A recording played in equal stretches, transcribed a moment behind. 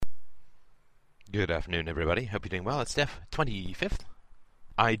Good afternoon, everybody. Hope you're doing well. It's Steph, 25th,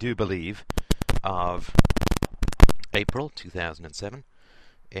 I do believe, of April 2007.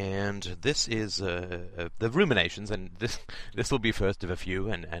 And this is the ruminations, and this will be first of a few,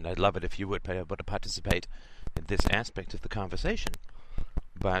 and I'd love it if you would be able to participate in this aspect of the conversation.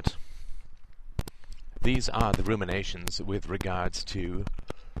 But these are the ruminations with regards to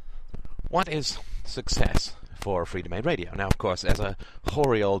what is success for Freedomain Radio. Now, of course, as a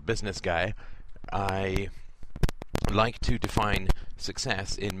hoary old business guy, I like to define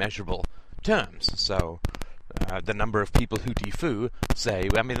success in measurable terms. So the number of people who defoo say,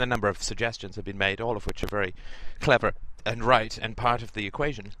 the number of suggestions have been made, all of which are very clever and right and part of the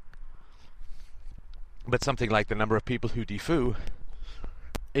equation. But something like the number of people who defoo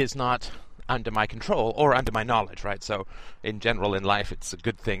is not under my control or under my knowledge, right? So in general in life, it's a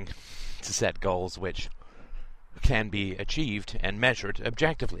good thing to set goals which can be achieved and measured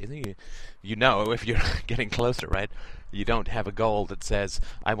objectively. You know if you're getting closer, right? You don't have a goal that says,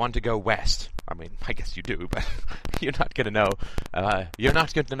 I want to go west. I guess you do, but you're not going to know. You're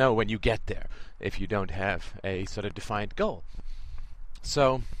not going to know when you get there if you don't have a sort of defined goal.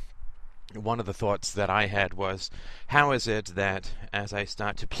 So one of the thoughts that I had was, how is it that as I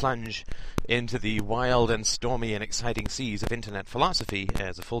start to plunge into the wild and stormy and exciting seas of internet philosophy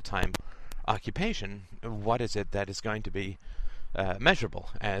as a full-time occupation, what is it that is going to be measurable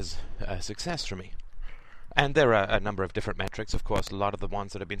as a success for me? And there are a number of different metrics. Of course, a lot of the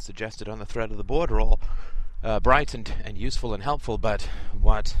ones that have been suggested on the thread of the board are all bright and useful and helpful, but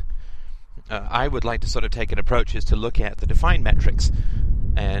what I would like to sort of take an approach is to look at the defined metrics.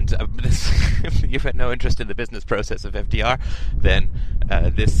 And if you've had no interest in the business process of FDR, then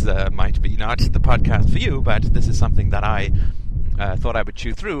this might be not the podcast for you, but this is something that I thought I would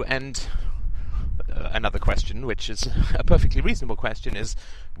chew through. And another question, which is a perfectly reasonable question, is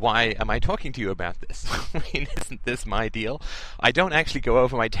why am I talking to you about this? Isn't this my deal? I don't actually go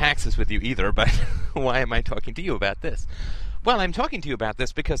over my taxes with you either, but why am I talking to you about this? Well, I'm talking to you about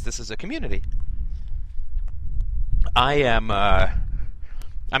this because this is a community. I am,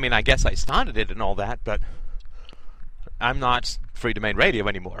 I guess I started it and all that, but I'm not Freedomain Radio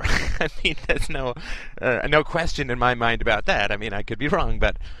anymore. There's no question in my mind about that. I could be wrong,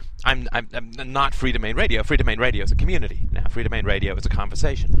 but I'm not Freedomain Radio. Freedomain Radio is a community. Now, Freedomain Radio is a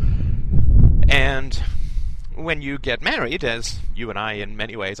conversation. And when you get married, as you and I in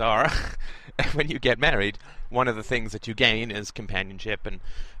many ways are, when you get married, one of the things that you gain is companionship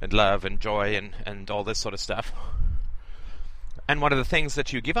and love and joy and all this sort of stuff. And one of the things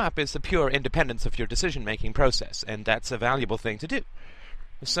that you give up is the pure independence of your decision-making process, and that's a valuable thing to do.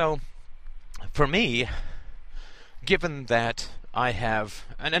 So, for me, given that I have,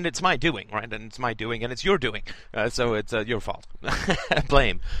 and it's my doing, right? And it's my doing, and it's your doing, so it's your fault.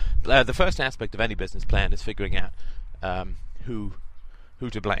 Blame. The first aspect of any business plan is figuring out who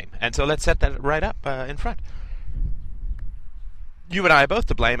to blame. And so let's set that right up in front. You and I are both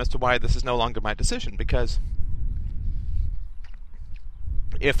to blame as to why this is no longer my decision, because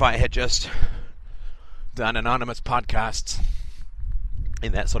if I had just done anonymous podcasts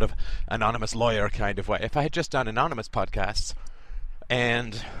in that sort of anonymous lawyer kind of way, if I had just done anonymous podcasts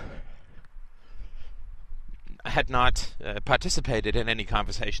and had not participated in any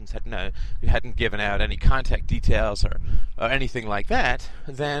conversations, hadn't given out any contact details or anything like that,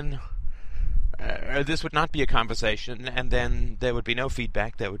 then this would not be a conversation, and then there would be no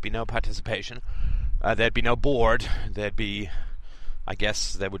feedback, there would be no participation, there'd be no board, there would be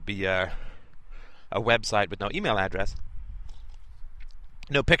a website with no email address,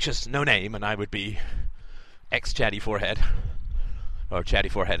 no pictures, no name, and I would be X Chatty Forehead, or Chatty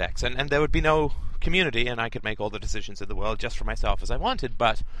Forehead X, and there would be no community, and I could make all the decisions in the world just for myself as I wanted.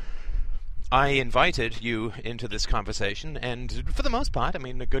 But I invited you into this conversation, and for the most part,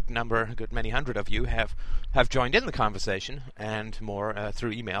 a good many hundred of you have joined in the conversation, and more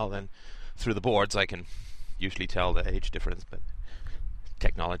through email than through the boards. I can usually tell the age difference, but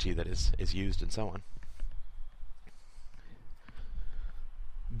technology that is used and so on.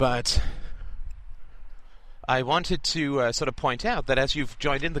 But I wanted to sort of point out that as you've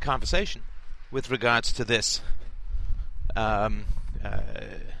joined in the conversation with regards to this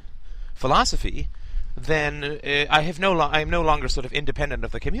philosophy, then I am no longer sort of independent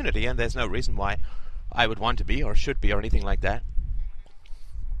of the community, and there's no reason why I would want to be or should be or anything like that.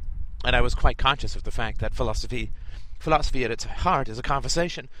 And I was quite conscious of the fact that philosophy at its heart is a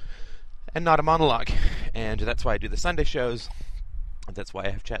conversation and not a monologue. And that's why I do the Sunday shows. And that's why I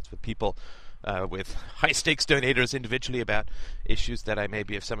have chats with people, with high-stakes donators individually about issues that I may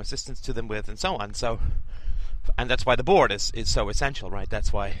be of some assistance to them with, and so on. And that's why the board is so essential, right?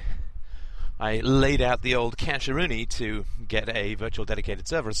 That's why I laid out the old casharoonie to get a virtual dedicated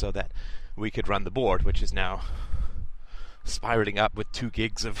server so that we could run the board, which is now spiraling up with 2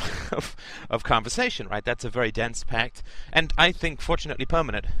 gigs of conversation, right? That's a very dense, packed, and I think fortunately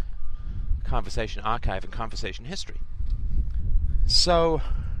permanent conversation archive and conversation history. So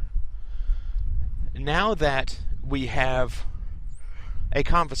now that we have a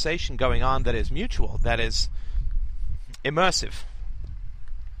conversation going on that is mutual, that is immersive,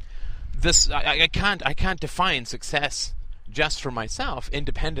 I can't define success just for myself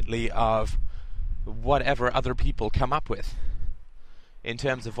independently of whatever other people come up with in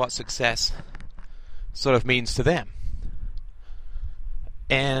terms of what success sort of means to them.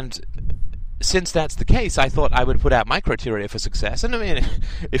 And since that's the case, I thought I would put out my criteria for success. And I mean,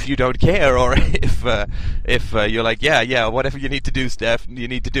 if you don't care, or if you're like, yeah, whatever you need to do, Steph, you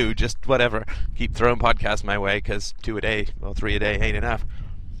need to do, just whatever. Keep throwing podcasts my way, because 2 a day, or 3 a day ain't enough.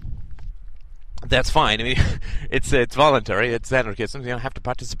 That's fine. I mean, it's voluntary, it's anarchism, you don't have to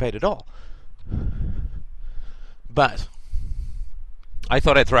participate at all. But I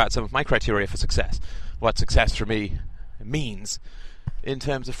thought I'd throw out some of my criteria for success, what success for me means in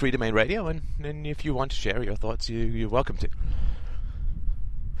terms of Freedomain Radio, and if you want to share your thoughts, you're welcome to.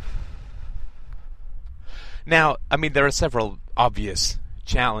 Now, I mean, there are several obvious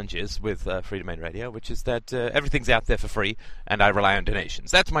challenges with Freedomain Radio, which is that everything's out there for free, and I rely on donations.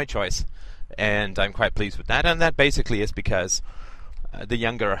 That's my choice, and I'm quite pleased with that, and that basically is because the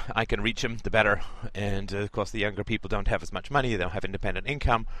younger I can reach them, the better, and of course the younger people don't have as much money, they don't have independent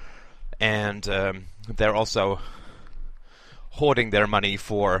income, and they're also hoarding their money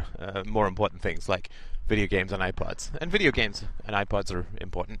for more important things like video games and iPods. And video games and iPods are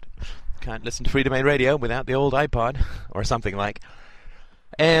important. Can't listen to Freedomain Radio without the old iPod or something like.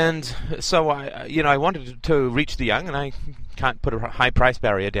 And so I wanted to reach the young, and I can't put a high price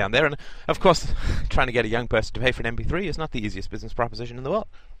barrier down there. And of course, trying to get a young person to pay for an MP3 is not the easiest business proposition in the world.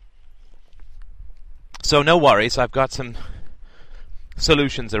 So no worries, I've got some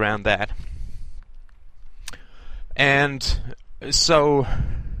solutions around that. And so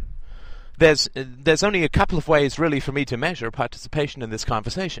there's only a couple of ways really for me to measure participation in this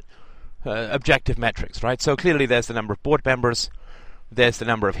conversation. Objective metrics, right? So clearly there's the number of board members, there's the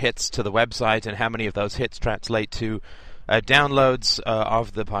number of hits to the website, and how many of those hits translate to downloads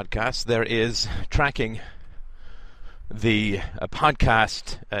of the podcast. There is tracking the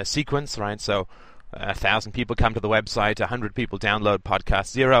podcast sequence, right? So 1,000 people come to the website, 100 people download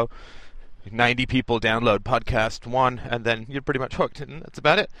podcast 0, 90 people download podcast 1, and then you're pretty much hooked, and that's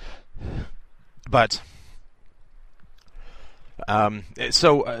about it. But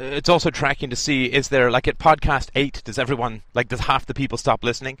so it's also tracking to see, is there, like at podcast 8, does half the people stop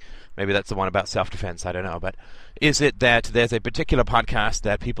listening? Maybe that's the one about self-defense, I don't know. But is it that there's a particular podcast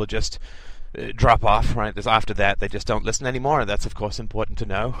that people just drop off, right? There's after that, they just don't listen anymore. That's, of course, important to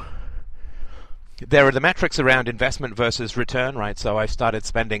know. There are the metrics around investment versus return, right? So I started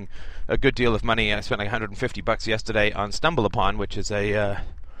spending a good deal of money. I spent like $150 yesterday on StumbleUpon, which is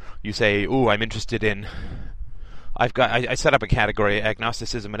you say, ooh, I'm interested in... I set up a category,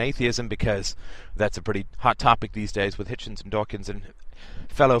 agnosticism and atheism, because that's a pretty hot topic these days with Hitchens and Dawkins and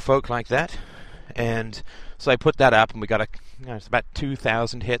fellow folk like that. And so I put that up, and we got it's about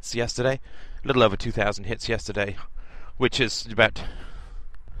 2,000 hits yesterday, a little over 2,000 hits yesterday, which is about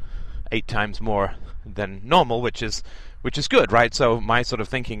 8 times more than normal, which is good, right? So my sort of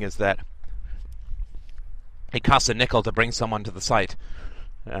thinking is that it costs a nickel to bring someone to the site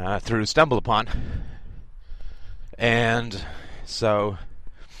through StumbleUpon. And so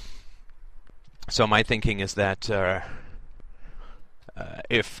my thinking is that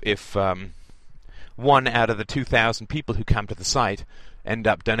if 1 out of the 2,000 people who come to the site end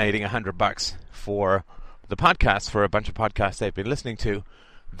up donating $100 for the podcast, for a bunch of podcasts they've been listening to,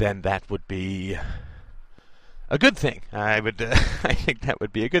 then that would be a good thing. I think that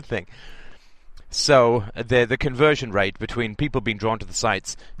would be a good thing. So the conversion rate between people being drawn to the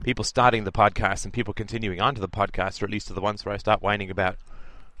sites, people starting the podcast, and people continuing on to the podcast, or at least to the ones where I start whining about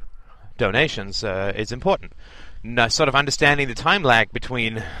donations, is important. Now, sort of understanding the time lag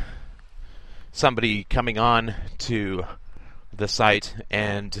between somebody coming on to the site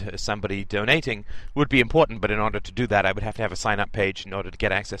and somebody donating would be important, but in order to do that, I would have to have a sign-up page in order to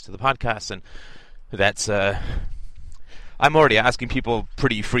get access to the podcast, and that's... I'm already asking people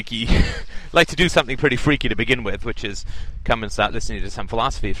pretty freaky, like to do something pretty freaky to begin with, which is come and start listening to some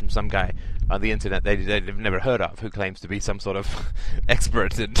philosophy from some guy on the internet they've never heard of, who claims to be some sort of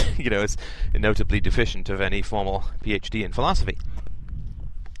expert and, is notably deficient of any formal PhD in philosophy.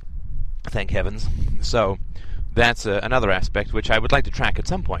 Thank heavens. So that's another aspect which I would like to track at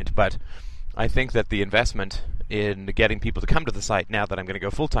some point, but I think that the investment in getting people to come to the site, now that I'm going to go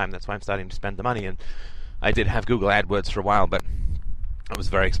full-time, that's why I'm starting to spend the money. And I did have Google AdWords for a while, but it was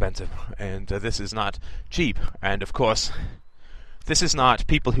very expensive. And this is not cheap. And, of course, this is not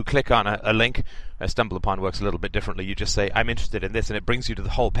people who click on a link. Stumble Upon works a little bit differently. You just say, I'm interested in this, and it brings you to the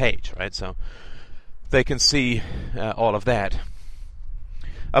whole page, right? So they can see all of that.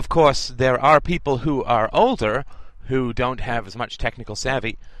 Of course, there are people who are older who don't have as much technical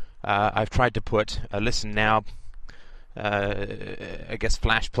savvy. I've tried to put a Listen Now, I guess,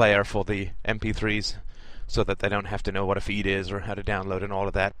 flash player for the MP3s so that they don't have to know what a feed is or how to download and all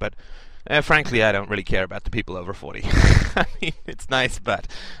of that. But frankly, I don't really care about the people over 40. I mean, it's nice, but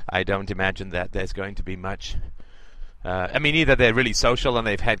I don't imagine that there's going to be much. I mean, either they're really social and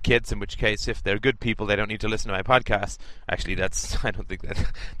they've had kids, in which case, if they're good people, they don't need to listen to my podcast. Actually, I don't think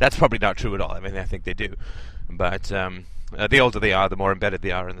that's probably not true at all. I mean, I think they do. But the older they are, the more embedded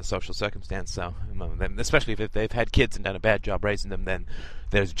they are in the social circumstance. So, especially if they've had kids and done a bad job raising them, then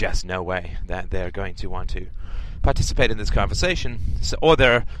there's just no way that they're going to want to participate in this conversation. Or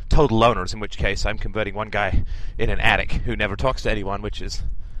they're total loners, in which case I'm converting one guy in an attic who never talks to anyone, which is...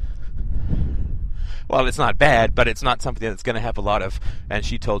 Well, it's not bad, but it's not something that's going to have a lot of, and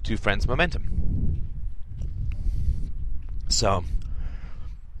she told two friends, momentum. So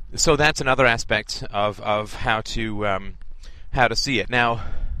that's another aspect of how to see it. Now,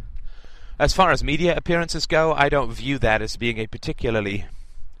 as far as media appearances go, I don't view that as being a particularly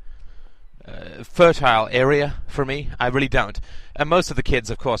fertile area for me. I really don't. And most of the kids,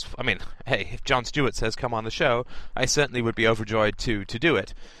 of course, I mean, hey, if Jon Stewart says come on the show, I certainly would be overjoyed to do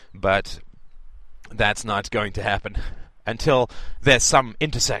it. But that's not going to happen until there's some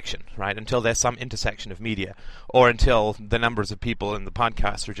intersection, right? Until there's some intersection of media, or until the numbers of people in the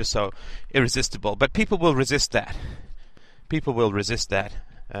podcast are just so irresistible. But people will resist that. People will resist that.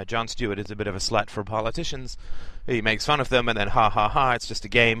 Jon Stewart is a bit of a slut for politicians. He makes fun of them, and then ha ha ha, it's just a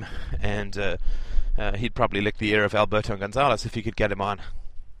game. And he'd probably lick the ear of Alberto Gonzalez if he could get him on,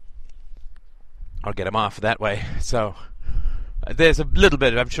 or get him off that way. So there's a little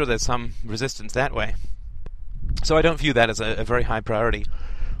bit, I'm sure there's some resistance that way. So I don't view that as a very high priority.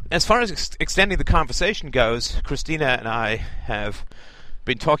 As far as extending the conversation goes, Christina and I have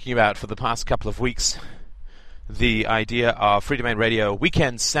been talking about for the past couple of weeks the idea of Freedomain Radio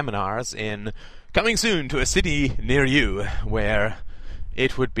weekend seminars coming soon to a city near you, where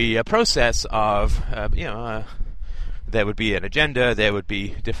it would be a process of, there would be an agenda, there would be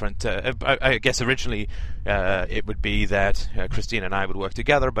different... I guess originally it would be that Christina and I would work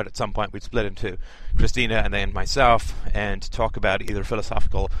together, but at some point we'd split into Christina and then myself and talk about either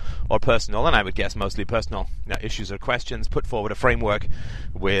philosophical or personal, and I would guess mostly personal issues or questions, put forward a framework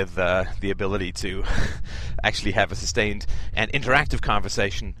with the ability to actually have a sustained and interactive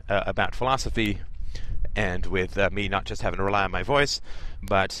conversation about philosophy, and with me not just having to rely on my voice,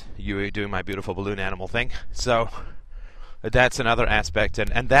 but you doing my beautiful balloon animal thing. So that's another aspect,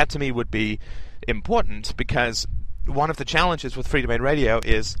 and that to me would be important, because one of the challenges with Freedomain Radio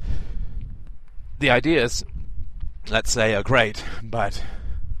is the ideas, let's say, are great, but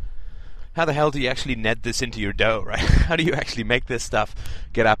how the hell do you actually net this into your dough, right? How do you actually make this stuff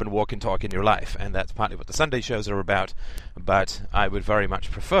get up and walk and talk in your life? And that's partly what the Sunday shows are about, but I would very much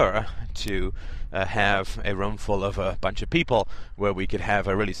prefer to have a room full of a bunch of people where we could have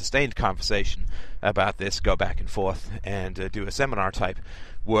a really sustained conversation about this, go back and forth, and do a seminar type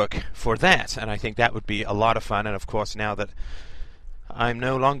work for that. And I think that would be a lot of fun. And of course, now that I'm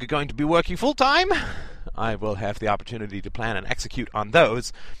no longer going to be working full-time, I will have the opportunity to plan and execute on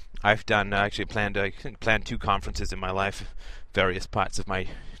those. I've planned 2 conferences in my life, various parts of my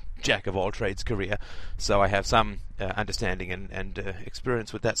jack-of-all-trades career, so I have some understanding and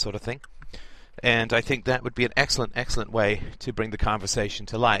experience with that sort of thing. And I think that would be an excellent, excellent way to bring the conversation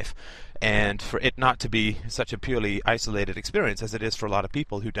to life, and for it not to be such a purely isolated experience as it is for a lot of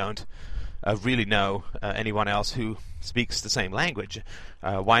people who don't really know anyone else who speaks the same language.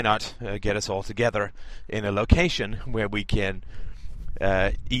 Why not get us all together in a location where we can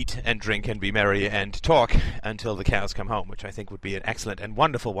eat and drink and be merry and talk until the cows come home, which I think would be an excellent and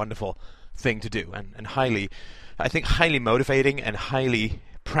wonderful, wonderful thing to do, and highly motivating and highly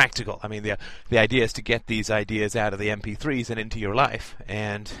practical. I mean, the idea is to get these ideas out of the MP3s and into your life,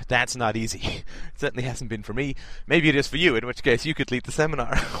 and that's not easy. It certainly hasn't been for me. Maybe it is for you, in which case you could lead the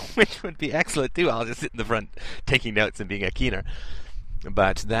seminar, which would be excellent too. I'll just sit in the front taking notes and being a keener.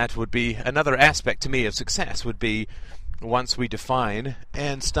 But that would be another aspect to me of success, would be once we define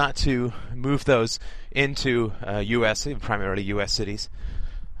and start to move those into primarily U.S. cities,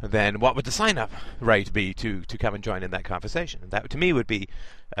 then what would the sign-up rate be to come and join in that conversation? And that, to me, would be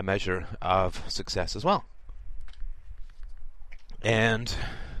a measure of success as well. And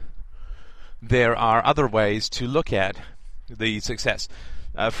there are other ways to look at the success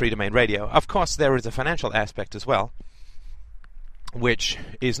of Freedomain Radio. Of course, there is a financial aspect as well, which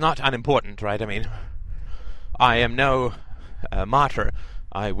is not unimportant, right? I mean, I am no martyr.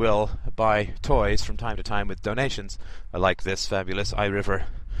 I will buy toys from time to time with donations, like this fabulous iRiver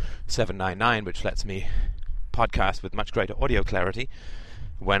 799, which lets me podcast with much greater audio clarity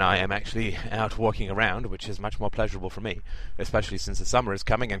when I am actually out walking around, which is much more pleasurable for me, especially since the summer is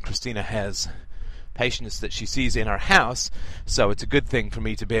coming and Christina has patients that she sees in her house, so it's a good thing for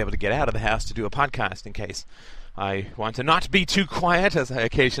me to be able to get out of the house to do a podcast in case I want to not be too quiet, as I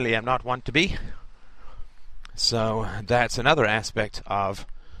occasionally am not want to be. So that's another aspect of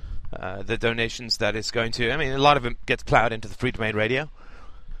the donations that is going to... I mean, a lot of it gets plowed into the Freedomain Radio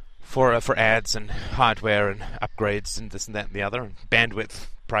for ads and hardware and upgrades and this and that and the other, and bandwidth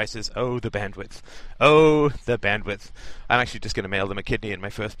prices. Oh, the bandwidth. Oh, the bandwidth. I'm actually just going to mail them a kidney and my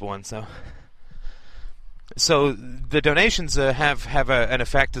firstborn, so... So the donations have an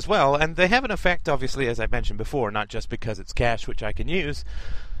effect as well, and they have an effect, obviously, as I mentioned before, not just because it's cash which I can use,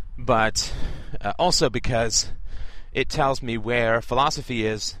 but also because it tells me where philosophy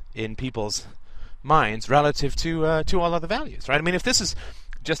is in people's minds relative to all other values, right? I mean, if this is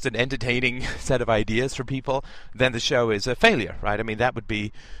just an entertaining set of ideas for people, then the show is a failure, right? I mean, that would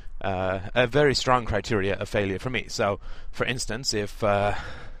be a very strong criteria of failure for me. So, for instance, if I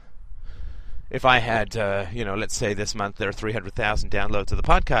had, let's say this month there are 300,000 downloads of the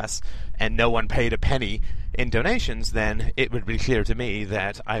podcast, and no one paid a penny in donations, then it would be clear to me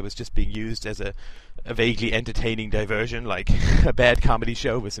that I was just being used as a vaguely entertaining diversion, like a bad comedy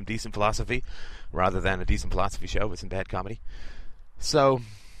show with some decent philosophy, rather than a decent philosophy show with some bad comedy. So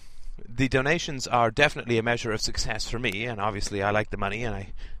the donations are definitely a measure of success for me, and obviously I like the money and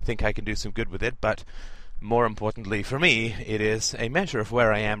I think I can do some good with it, but more importantly for me, it is a measure of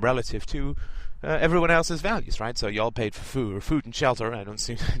where I am relative to everyone else's values, right? So you all paid for food and shelter. I don't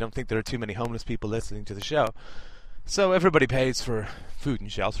think there are too many homeless people listening to the show. So everybody pays for food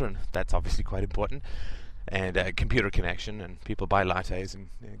and shelter, and that's obviously quite important. And computer connection, and people buy lattes and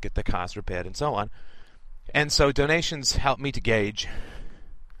get their cars repaired and so on. And so donations help me to gauge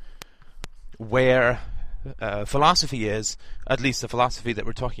where philosophy is, at least the philosophy that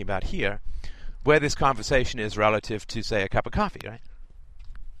we're talking about here, where this conversation is relative to, say, a cup of coffee, right?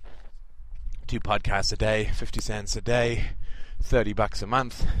 2 podcasts a day, 50 cents a day, $30 a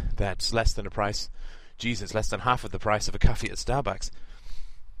month. That's less than less than half of the price of a coffee at Starbucks.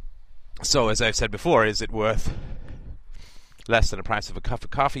 So, as I've said before, is it worth less than the price of a cup of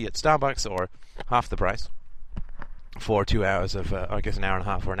coffee at Starbucks, or half the price for 2 hours of, I guess an hour and a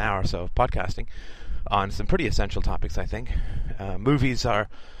half or an hour or so of podcasting on some pretty essential topics, I think. Movies are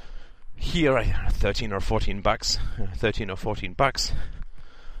here, $13 or $14. $13 or $14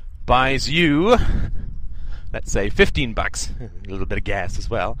 buys you, let's say, $15, a little bit of gas as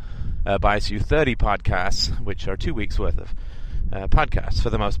well, buys you 30 podcasts, which are 2 weeks worth of podcasts for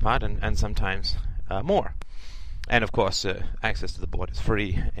the most part, and sometimes more. And of course, access to the board is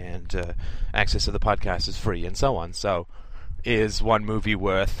free, and access to the podcast is free, and so on. So, is one movie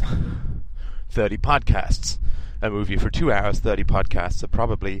worth 30 podcasts? A movie for 2 hours, 30 podcasts are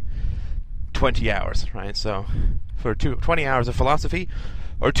probably 20 hours, right? So, for 20 hours of philosophy,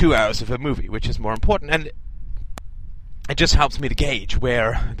 or 2 hours of a movie, which is more important? And it just helps me to gauge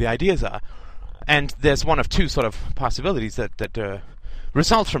where the ideas are. And there's one of two sort of possibilities that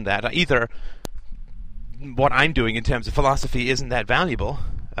result from that. Either what I'm doing in terms of philosophy isn't that valuable,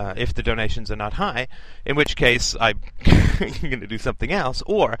 if the donations are not high, in which case I'm going to do something else,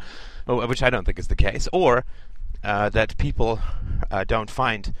 or which I don't think is the case, or that people don't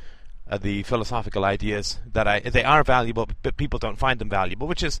find the philosophical ideas that they are valuable, but people don't find them valuable,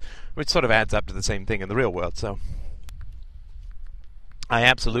 which sort of adds up to the same thing in the real world. So I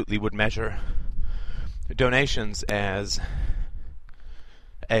absolutely would measure donations as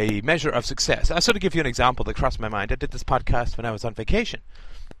a measure of success. I'll sort of give you an example that crossed my mind. I did this podcast when I was on vacation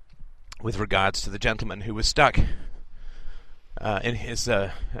with regards to the gentleman who was stuck in his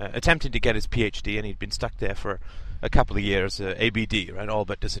attempting to get his PhD, and he'd been stuck there for a couple of years, ABD, right, all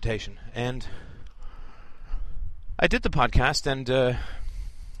but dissertation. And I did the podcast, and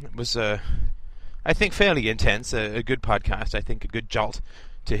it was, I think, fairly intense, a good podcast, I think a good jolt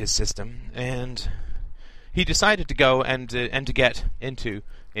to his system. And he decided to go and to get into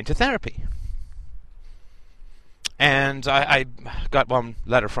therapy. And I got one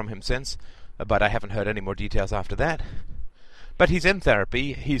letter from him since, but I haven't heard any more details after that. But he's in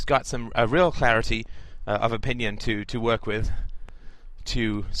therapy. He's got some real clarity of opinion to work with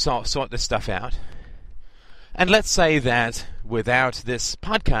to sort this stuff out. And let's say that without this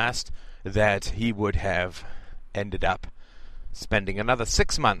podcast, that he would have ended up spending another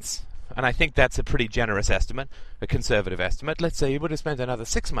 6 months. And I think that's a pretty generous estimate, a conservative estimate. Let's say he would have spent another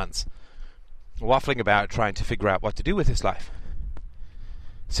 6 months waffling about trying to figure out what to do with his life.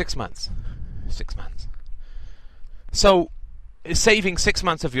 6 months. 6 months. So, saving 6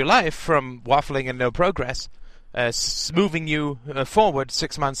 months of your life from waffling and no progress, moving you forward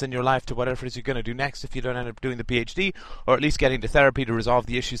 6 months in your life to whatever it is you're going to do next if you don't end up doing the PhD, or at least getting to therapy to resolve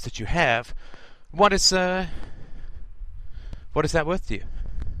the issues that you have, what is that worth to you?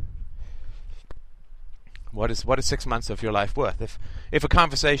 What is 6 months of your life worth? If a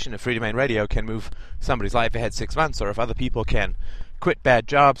conversation of Freedomain Radio can move somebody's life ahead 6 months, or if other people can quit bad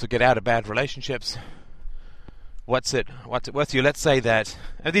jobs or get out of bad relationships, what's it worth to you? Let's say that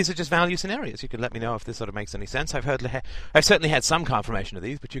these are just value scenarios. You can let me know if this sort of makes any sense. I've certainly had some confirmation of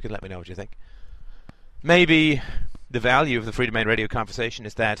these, but you can let me know what you think. Maybe the value of the Freedomain Radio conversation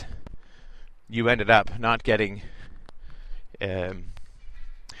is that you ended up not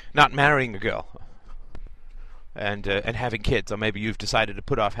marrying a girl and having kids, or maybe you've decided to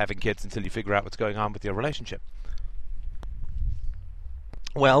put off having kids until you figure out what's going on with your relationship.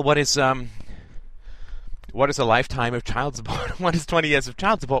 Well, what is a lifetime of child support? What is 20 years of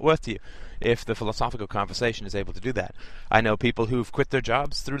child support worth to you if the philosophical conversation is able to do that? I know people who've quit their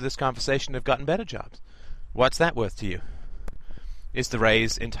jobs through this conversation have gotten better jobs. What's that worth to you? Is the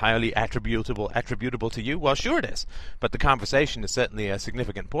raise entirely attributable to you? Well, sure it is, but the conversation is certainly a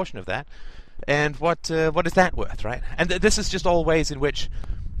significant portion of that. And what is that worth, right? And this is just all ways in which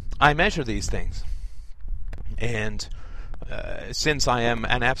I measure these things. And since I am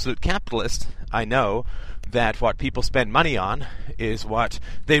an absolute capitalist, I know that what people spend money on is what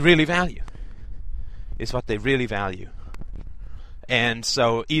they really value. And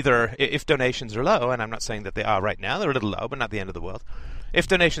so either, if donations are low, and I'm not saying that they are right now, they're a little low, but not the end of the world. If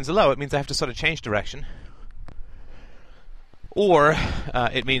donations are low, it means I have to sort of change direction. Or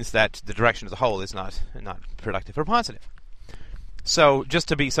it means that the direction as a whole is not productive or positive. So just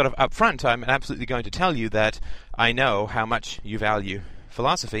to be sort of upfront, I'm absolutely going to tell you that I know how much you value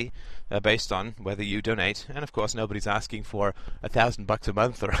philosophy based on whether you donate. And of course, nobody's asking for $1,000 a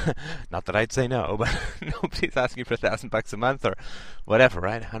month, or not that I'd say no, but nobody's asking for $1,000 a month or whatever,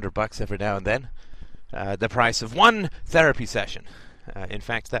 right? $100 every now and then. The price of one therapy session. In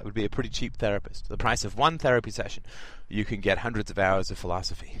fact, that would be a pretty cheap therapist. The price of one therapy session, you can get hundreds of hours of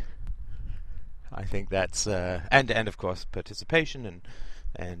philosophy. I think that's and of course participation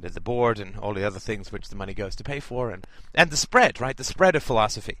and the board and all the other things which the money goes to pay for, and the spread, right? The spread of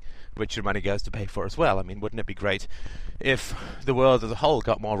philosophy, which your money goes to pay for as well. I mean, wouldn't it be great if the world as a whole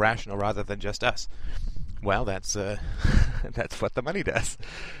got more rational rather than just us? Well, that's that's what the money does.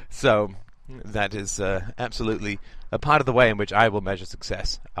 So that is absolutely a part of the way in which I will measure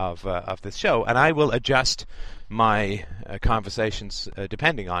success of this show, and I will adjust my conversations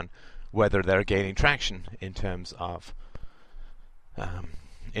depending on whether they're gaining traction in terms of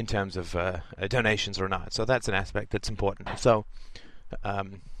donations or not. So that's an aspect that's important. So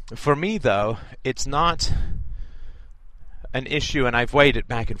for me, though, it's not an issue, and I've weighed it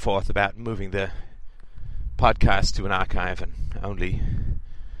back and forth about moving the podcast to an archive and only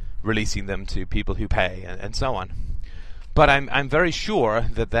releasing them to people who pay and so on. But I'm very sure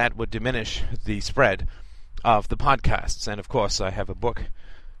that would diminish the spread of the podcasts. And of course, I have a book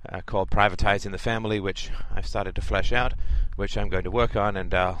called Privatizing the Family, which I've started to flesh out, which I'm going to work on,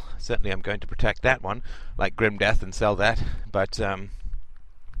 and certainly I'm going to protect that one, like grim death, and sell that. But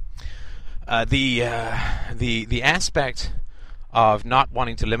the aspect of not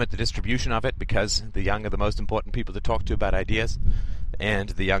wanting to limit the distribution of it, because the young are the most important people to talk to about ideas, and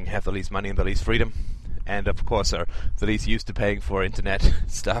the young have the least money and the least freedom, and of course are the least used to paying for internet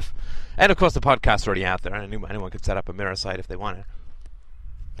stuff. And of course the podcast's already out there, and anyone could set up a mirror site if they wanted.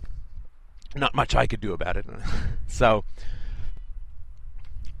 Not much I could do about it. So,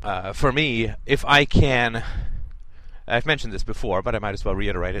 for me, if I can... I've mentioned this before, but I might as well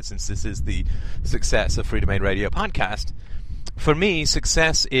reiterate it since this is the success of Freedomain Radio podcast. For me,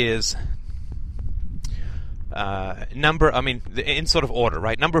 success is in sort of order,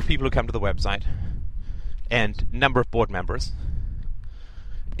 right? Number of people who come to the website and number of board members.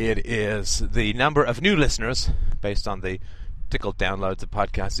 It is the number of new listeners based on the tickled downloads of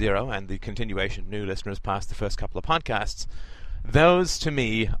Podcast Zero and the continuation of new listeners past the first couple of podcasts. Those, to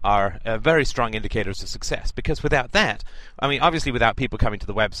me, are very strong indicators of success, because without that, I mean, obviously without people coming to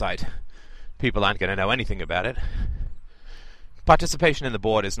the website, people aren't going to know anything about it. participation in the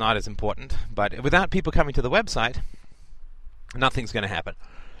board is not as important, but without people coming to the website, nothing's going to happen.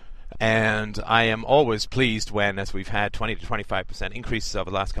 And I am always pleased when, as we've had 20 to 25% increases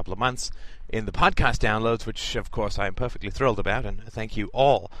over the last couple of months in the podcast downloads, which of course I am perfectly thrilled about, and thank you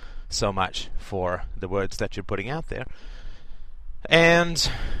all so much for the words that you're putting out there.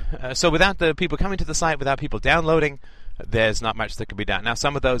 And so without the people coming to the site, without people downloading, there's not much that can be done. Now,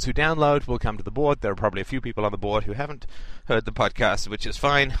 some of those who download will come to the board. There are probably a few people on the board who haven't heard the podcast, which is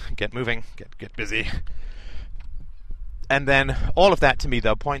fine. Get moving, get busy. And then all of that to me,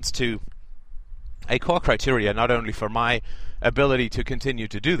 though, points to a core criteria, not only for my ability to continue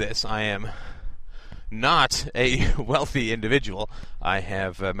to do this. I am not a wealthy individual. I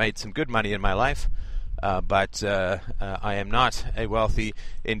have made some good money in my life, but I am not a wealthy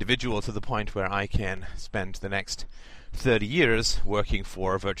individual to the point where I can spend the next 30 years working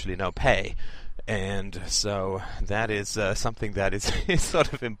for virtually no pay. And so that is something that is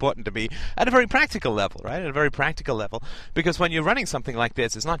sort of important to me at a very practical level, right? At a very practical level. Because when you're running something like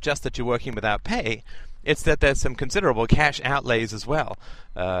this, it's not just that you're working without pay, it's that there's some considerable cash outlays as well.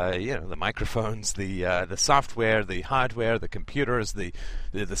 The microphones, the software, the hardware, the computers, the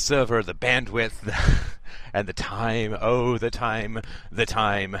server, the bandwidth, and the time. Oh, the time.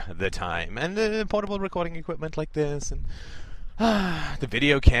 And the portable recording equipment like this, and the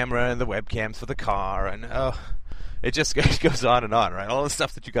video camera and the webcams for the car, and it just goes on and on, right? All the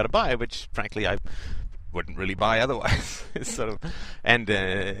stuff that you got to buy, which frankly I wouldn't really buy otherwise.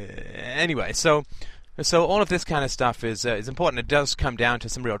 Anyway, so all of this kind of stuff is important. It does come down to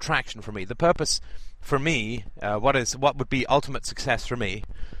some real traction for me. The purpose for me, what would be ultimate success for me,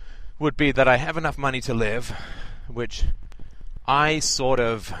 would be that I have enough money to live, which I sort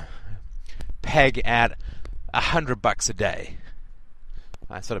of peg at $100 a day.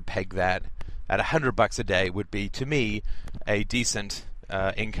 I sort of peg that at $100 a day would be, to me, a decent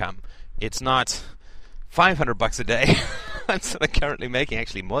income. It's not $500 a day. I'm sort of currently making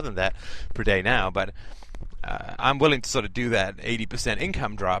actually more than that per day now, but I'm willing to sort of do that 80%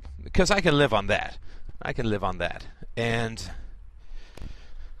 income drop because I can live on that. And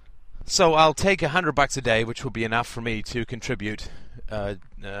so I'll take $100 a day, which will be enough for me to contribute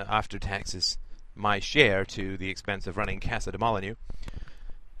after taxes my share to the expense of running Casa de Molyneux.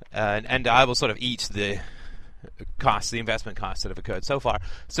 And I will sort of eat the costs, the investment costs that have occurred so far.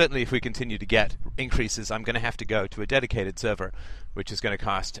 Certainly, if we continue to get increases, I'm going to have to go to a dedicated server, which is going to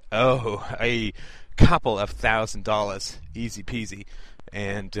cost, a couple of $1,000, easy peasy,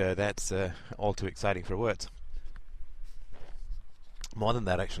 and that's all too exciting for words. More than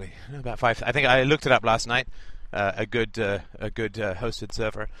that, actually, about five. I think I looked it up last night. A good hosted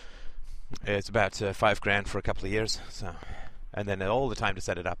server. It's about $5,000 for a couple of years, so, and then all the time to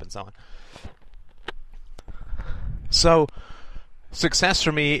set it up and so on. So, success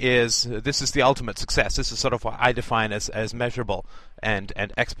for me is this is the ultimate success. This is sort of what I define as measurable and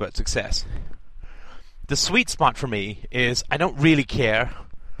expert success. The sweet spot for me is I don't really care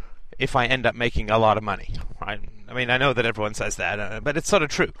if I end up making a lot of money. Right? I mean, I know that everyone says that, but it's sort of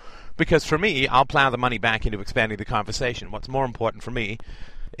true. Because for me, I'll plow the money back into expanding the conversation. What's more important for me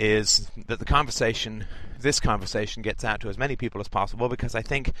is that this conversation gets out to as many people as possible, because I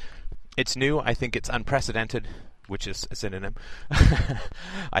think it's new, I think it's unprecedented, which is a synonym.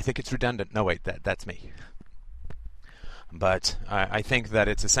 I think it's redundant. No, wait, that's me. But I think that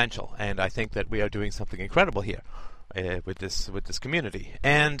it's essential, and I think that we are doing something incredible here with this community.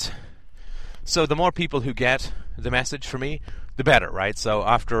 And so the more people who get the message for me, the better, right? So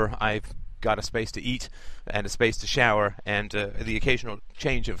after I've got a space to eat and a space to shower and the occasional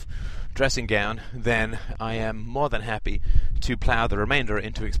change of dressing gown, then I am more than happy to plow the remainder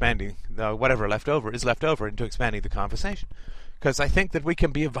into expanding whatever is left over into expanding the conversation. Because I think that we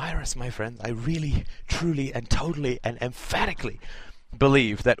can be a virus, my friends. I really, truly, and totally and emphatically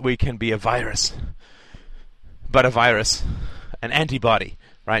believe that we can be a virus. But a virus, an antibody,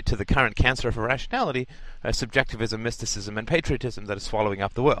 right, to the current cancer of irrationality, subjectivism, mysticism, and patriotism that is swallowing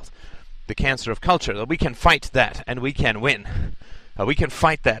up the world. The cancer of culture, that we can fight that and we can win. We can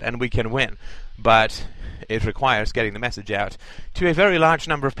fight that and we can win. But it requires getting the message out to a very large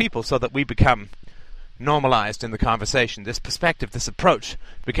number of people so that we become normalized in the conversation. This perspective, this approach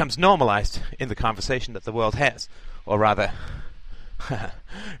becomes normalized in the conversation that the world has. Or rather,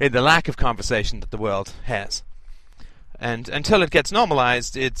 in the lack of conversation that the world has. And until it gets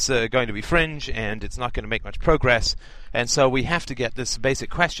normalized, it's going to be fringe, and it's not going to make much progress. And so we have to get this basic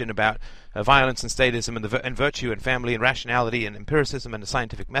question about violence and statism and virtue and family and rationality and empiricism and the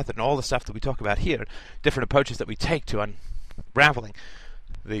scientific method and all the stuff that we talk about here, different approaches that we take to unraveling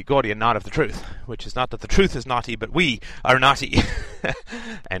the Gordian knot of the truth, which is not that the truth is naughty, but we are naughty,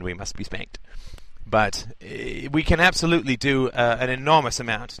 and we must be spanked. But we can absolutely do an enormous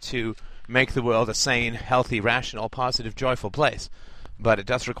amount to make the world a sane, healthy, rational, positive, joyful place. But it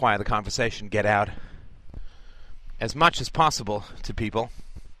does require the conversation get out as much as possible to people.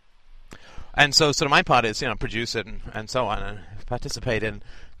 And so sort of my part is, produce it and so on, and participate in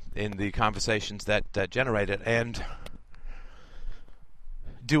the conversations that generate it, and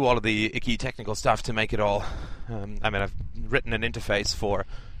do all of the icky technical stuff to make it all. I've written an interface for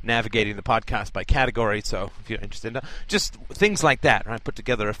navigating the podcast by category, so if you're interested in just things like that. I put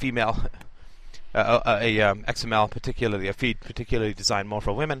together a female, XML, particularly a feed particularly designed more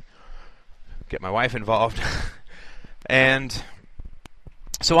for women. Get my wife involved, and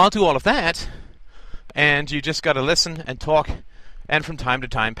so I'll do all of that, and you just got to listen and talk, and from time to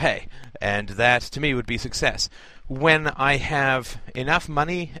time pay, and that to me would be success. When I have enough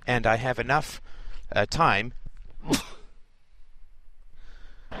money and I have enough time.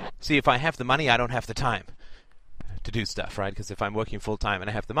 See, if I have the money, I don't have the time to do stuff, right? Because if I'm working full-time and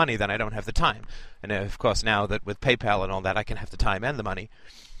I have the money, then I don't have the time. And of course, now that with PayPal and all that, I can have the time and the money.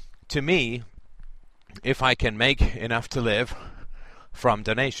 To me, if I can make enough to live from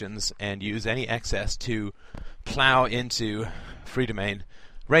donations and use any excess to plow into Freedomain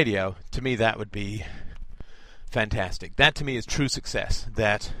radio, to me that would be fantastic. That to me is true success,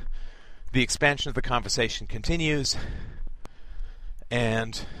 that the expansion of the conversation continues,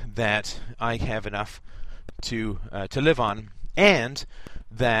 and that I have enough to live on, and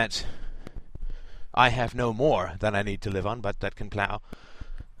that I have no more than I need to live on, but that can plow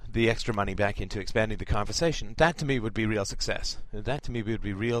the extra money back into expanding the conversation. That to me would be real success. That to me would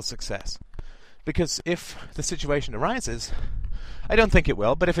be real success. Because if the situation arises, I don't think it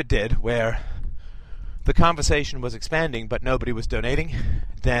will, but if it did, where the conversation was expanding but nobody was donating,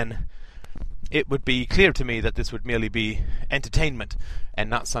 then it would be clear to me that this would merely be entertainment and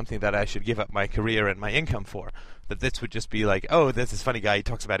not something that I should give up my career and my income for. That this would just be like, oh, there's this funny guy, he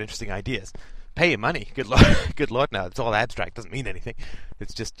talks about interesting ideas. Pay him money. Good Lord, good Lord, now. It's all abstract, doesn't mean anything.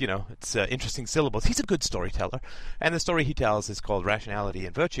 It's just, it's interesting syllables. He's a good storyteller, and the story he tells is called Rationality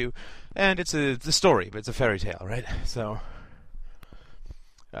and Virtue, and it's a story, but it's a fairy tale, right? So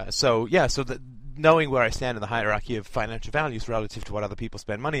knowing where I stand in the hierarchy of financial values relative to what other people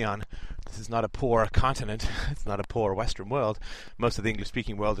spend money on, this is not a poor continent. It's not a poor Western world. Most of the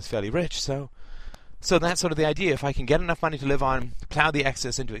English-speaking world is fairly rich, so that's sort of the idea. If I can get enough money to live on, plow the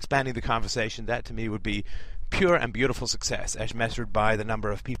excess into expanding the conversation, that to me would be pure and beautiful success, as measured by the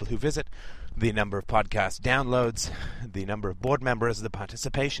number of people who visit, the number of podcast downloads, the number of board members, the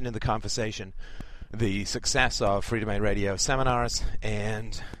participation in the conversation, the success of Freedomain Radio seminars,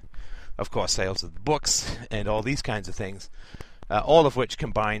 and of course sales of the books, and all these kinds of things, all of which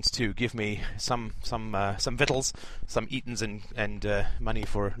combines to give me some victuals, some eatins and money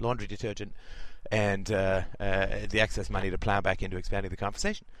for laundry detergent, and the excess money to plow back into expanding the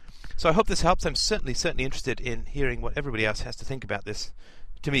conversation. So I hope this helps. I'm certainly interested in hearing what everybody else has to think about this,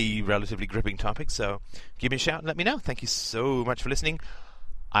 to me, relatively gripping topic. So give me a shout and let me know. Thank you so much for listening.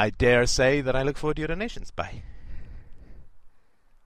 I dare say that I look forward to your donations. Bye.